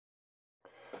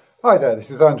Hi there, this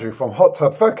is Andrew from Hot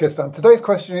Tub Focus, and today's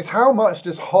question is, how much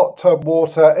does hot tub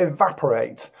water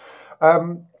evaporate?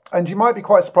 And you might be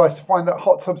quite surprised to find that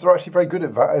hot tubs are actually very good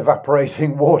at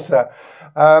evaporating water.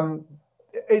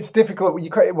 It's difficult.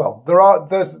 There's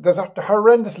a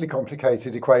horrendously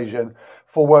complicated equation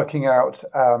for working out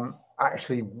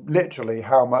actually literally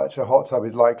how much a hot tub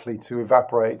is likely to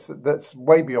evaporate. That's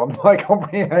way beyond my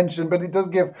comprehension, but it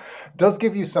does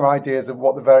give you some ideas of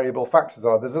what the variable factors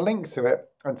are. There's a link to it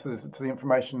and to the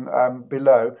information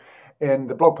below in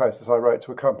the blog post that I wrote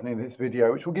to accompany this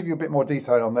video, which will give you a bit more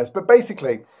detail on this. But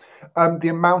basically, the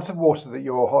amount of water that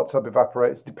your hot tub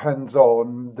evaporates depends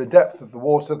on the depth of the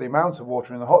water, the amount of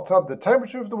water in the hot tub, the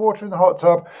temperature of the water in the hot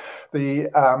tub, the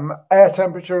air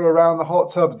temperature around the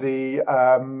hot tub, the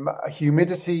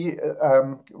humidity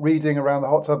reading around the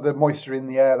hot tub, the moisture in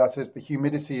the air, that is the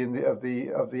humidity of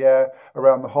the air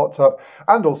around the hot tub,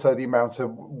 and also the amount of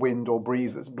wind or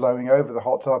breeze that's blowing over the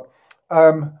hot tub.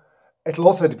 It'll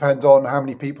also depend on how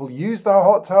many people use the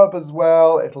hot tub as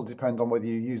well. It'll depend on whether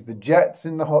you use the jets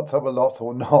in the hot tub a lot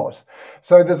or not.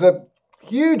 So there's a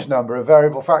huge number of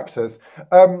variable factors.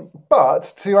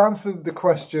 But to answer the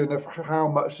question of how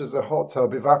much does a hot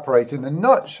tub evaporate in a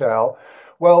nutshell,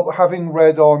 well, having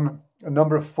read on a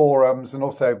number of forums and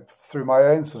also through my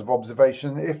own sort of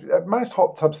observation, most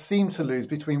hot tubs seem to lose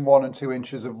between 1 and 2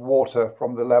 inches of water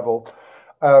from the level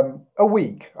a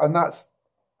week, and that's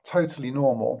totally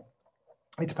normal.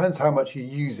 It depends how much you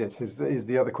use it is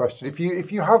the other question. If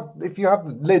you have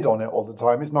the lid on it all the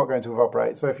time, it's not going to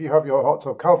evaporate. So if you have your hot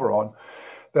tub cover on,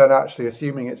 then actually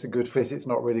assuming it's a good fit, it's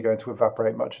not really going to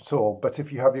evaporate much at all. But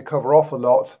if you have your cover off a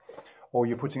lot, or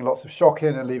you're putting lots of shock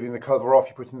in and leaving the cover off,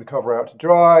 you're putting the cover out to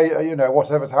dry,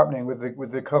 whatever's happening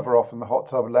with the cover off and the hot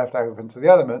tub left open to the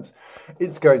elements,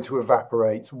 it's going to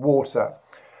evaporate water.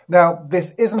 Now,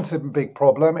 this isn't a big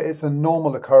problem, it's a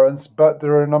normal occurrence, but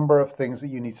there are a number of things that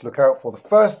you need to look out for. The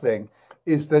first thing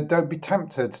is that don't be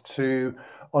tempted to,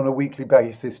 on a weekly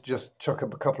basis, just chuck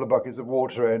up a couple of buckets of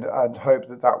water in and hope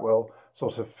that that will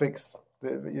sort of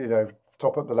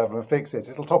top up the level and fix it.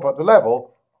 It'll top up the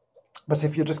level, but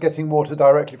if you're just getting water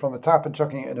directly from the tap and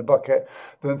chucking it in a bucket,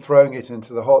 then throwing it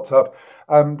into the hot tub,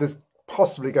 there's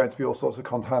possibly going to be all sorts of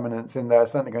contaminants in there,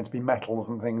 certainly going to be metals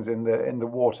and things in the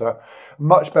water.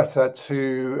 Much better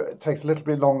it takes a little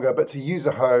bit longer, but to use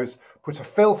a hose, put a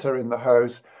filter in the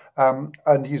hose,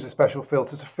 and use a special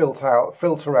filter to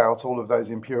filter out all of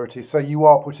those impurities. So you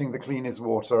are putting the cleanest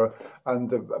water and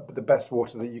the best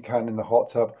water that you can in the hot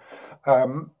tub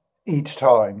each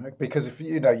time, because if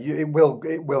it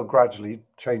will gradually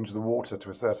change the water to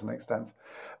a certain extent.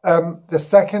 The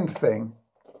second thing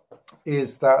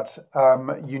is that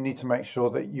you need to make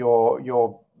sure that you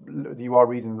are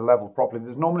reading the level properly.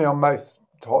 There's normally on most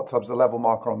hot tubs a level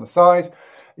marker on the side.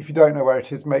 If you don't know where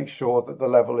it is, make sure that the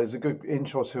level is a good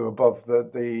inch or two above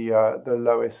the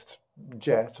lowest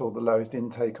jet or the lowest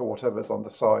intake or whatever's on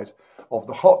the side of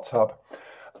the hot tub.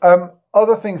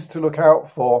 Other things to look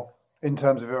out for in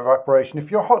terms of evaporation: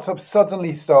 if your hot tub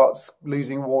suddenly starts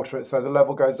losing water, so the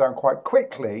level goes down quite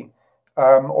quickly,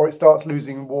 or it starts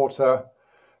losing water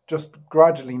just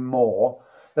gradually more,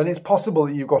 then it's possible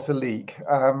that you've got a leak.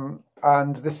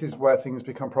 And this is where things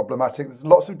become problematic. There's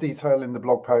lots of detail in the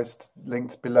blog post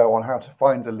linked below on how to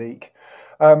find a leak.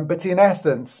 But in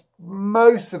essence,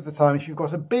 most of the time, if you've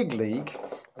got a big leak,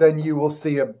 then you will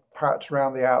see a patch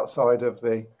around the outside of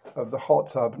the hot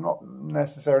tub. Not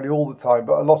necessarily all the time,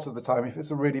 but a lot of the time if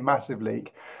it's a really massive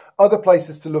leak. Other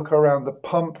places to look around the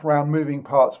pump, around moving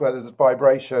parts where there's a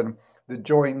vibration. The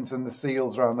joins and the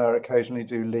seals around there occasionally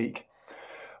do leak.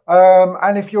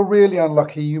 And if you're really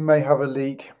unlucky, you may have a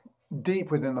leak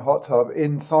deep within the hot tub,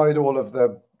 inside all of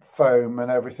the foam and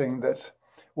everything, that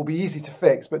will be easy to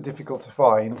fix but difficult to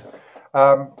find.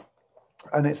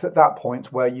 And it's at that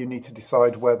point where you need to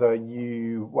decide whether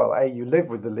you live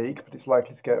with the leak, but it's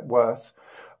likely to get worse,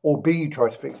 or B, you try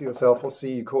to fix it yourself, or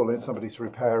C, you call in somebody to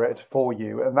repair it for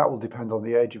you. And that will depend on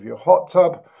the age of your hot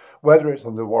tub, whether it's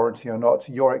under warranty or not,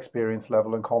 your experience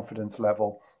level and confidence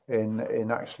level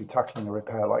in actually tackling a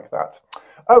repair like that.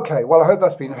 Okay, well, I hope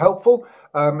that's been helpful.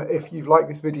 If you've liked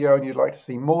this video and you'd like to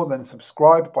see more, then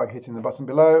subscribe by hitting the button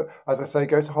below. As I say,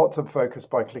 go to Hot Tub Focus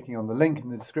by clicking on the link in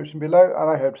the description below,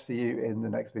 and I hope to see you in the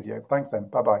next video. Thanks then,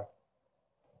 bye-bye.